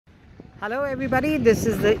Hello everybody, this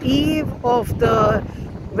is the eve of the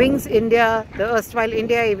Wings India, the erstwhile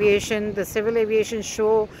India Aviation, the Civil Aviation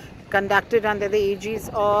Show conducted under the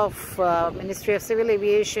aegis of Ministry of Civil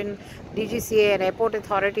Aviation, DGCA and Airport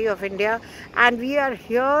Authority of India, and we are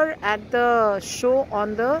here at the show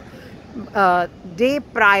on the day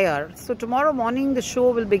prior. So tomorrow morning the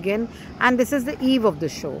show will begin, and this is the eve of the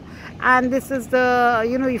show, and this is the,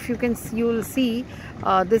 if you can see, you'll see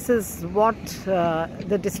this is what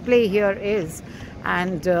the display here is.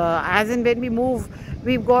 And as and when we move,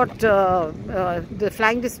 we've got the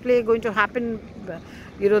flying display going to happen.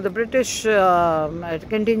 The British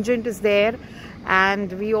contingent is there,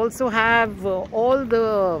 and we also have all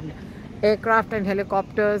the aircraft and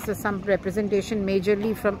helicopters, some representation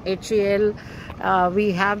majorly from HAL.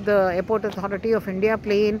 We have the Airport Authority of India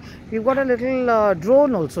plane. We've got a little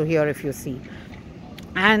drone also here, if you see.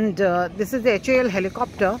 And this is the HAL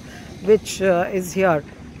helicopter which is here.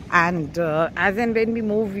 And as and when we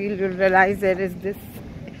move, we'll realize there is this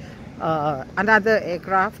another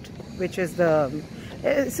aircraft, which is the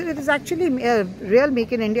so it is actually a real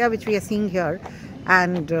Make in India which we are seeing here.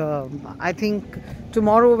 And I think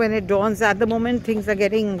tomorrow when it dawns, at the moment things are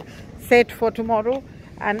getting set for tomorrow,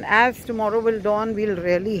 and as tomorrow will dawn, we'll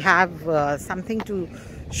really have something to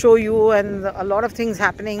show you, and a lot of things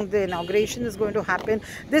happening. The inauguration is going to happen.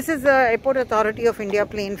 This is the Airport Authority of India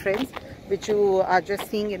plane, friends, which you are just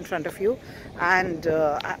seeing in front of you. And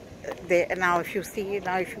now if you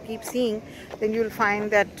keep seeing, then you'll find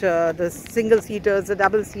that the single seaters, the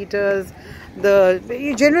double seaters, the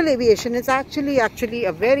general aviation is actually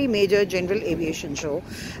a very major general aviation show,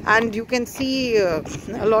 and you can see a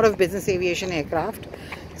lot of business aviation aircraft.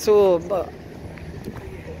 So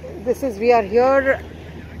we are here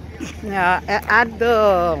at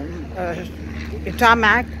the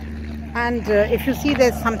tarmac, and if you see,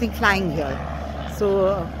 there's something flying here.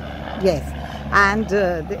 So yes, and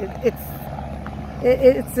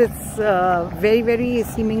it's very, very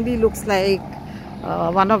seemingly looks like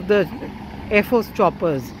one of the Air Force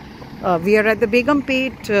choppers. We are at the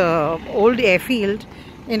Begumpet old airfield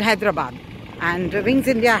in Hyderabad, and Wings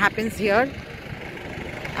India happens here,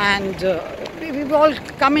 and we've all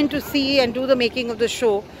come in to see and do the making of the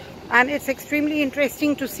show, and it's extremely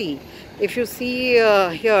interesting to see. If you see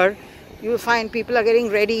here, you will find people are getting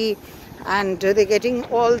ready, and they're getting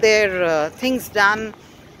all their things done.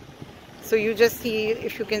 So you just see,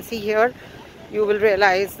 if you can see here, you will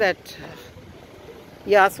realize that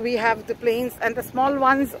so we have the planes and the small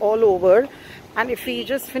ones all over. And if we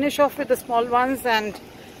just finish off with the small ones and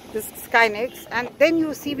this Skynex, and then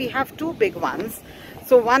you see we have two big ones.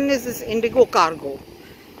 So one is this Indigo Cargo,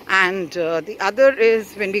 and the other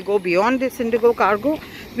is, when we go beyond this Indigo Cargo,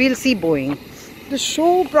 we'll see Boeing. The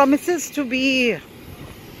show promises to be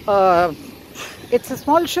it's a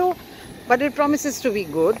small show, but it promises to be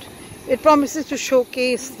good. It promises to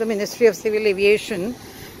showcase the Ministry of Civil Aviation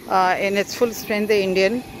in its full strength, the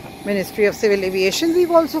Indian Ministry of Civil Aviation.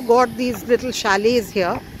 We've also got these little chalets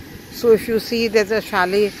here. So if you see, there's a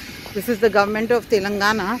chalet. This is the government of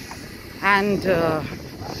Telangana, and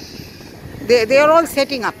they are all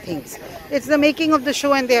setting up things. It's the making of the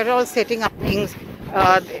show, and they are all setting up things.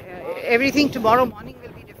 Everything tomorrow morning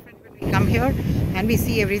will be different when we come here and we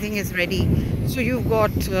see everything is ready. So you've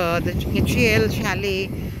got the HAL chalet,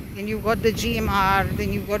 then you've got the GMR,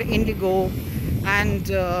 then you've got Indigo, and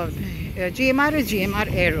GMR is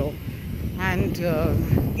GMR Aero, and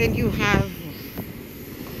then you have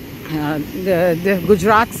the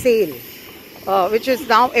Gujarat Sail, which is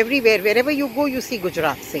now everywhere. Wherever you go, you see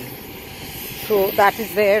Gujarat Sail. So that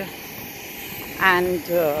is there. And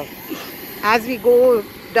as we go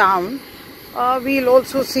down, we'll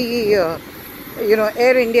also see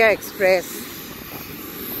Air India Express,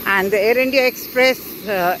 and the Air India Express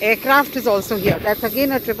aircraft is also here. That's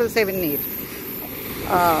again a 777-8,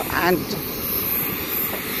 and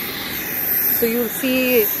so you'll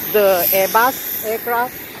see the Airbus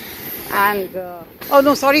aircraft. And oh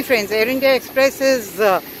no, sorry friends, Air India Express is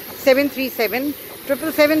 737.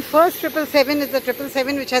 777, first 777 is the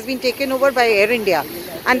 777 which has been taken over by Air India,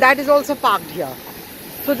 and that is also parked here.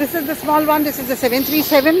 So this is the small one. This is the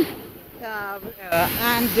 737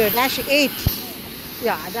 and dash 8.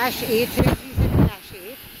 Yeah, dash 8, 737 dash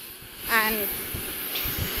 8. And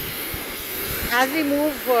as we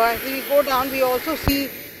move, as we go down, we also see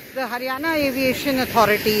the Haryana Aviation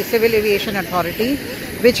Authority, Civil Aviation Authority,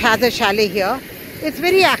 which has a chalet here. It's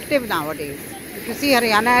very active nowadays. If you see,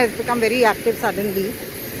 Haryana has become very active suddenly,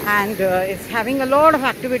 and it's having a lot of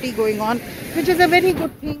activity going on, which is a very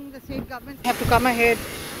good thing. The state governments have to come ahead,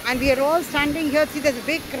 and we are all standing here. See, there's a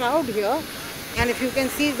big crowd here, and if you can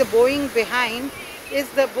see the Boeing behind, is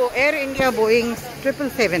the Air India Boeing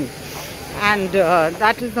 777, and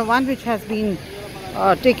that is the one which has been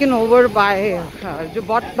taken over by,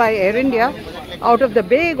 bought by Air India out of the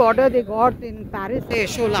big order they got in Paris Air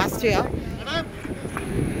Show last year.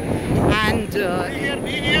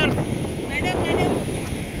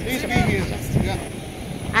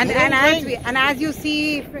 And and as you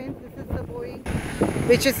see, friends, this is the Boeing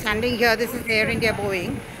which is standing here. This is Air India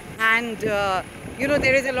Boeing, and you know,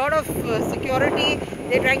 there is a lot of security.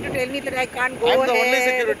 They're trying to tell me that I can't go ahead. I'm the only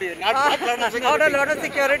security, not security. Not a lot of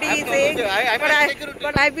security, he's saying.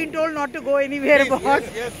 But I've been told not to go anywhere about.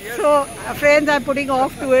 Yes. So, friends, I'm putting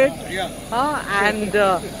off to it. Yeah. And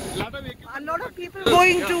a lot of people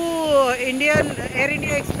going to Air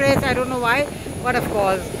India Express. I don't know why, but of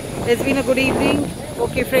course, it's been a good evening.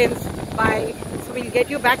 Okay, friends, bye. So we'll get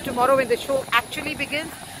you back tomorrow when the show actually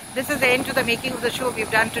begins. This is the end to the making of the show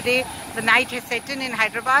we've done today. The night has set in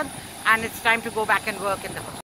Hyderabad, and it's time to go back and work in the hotel.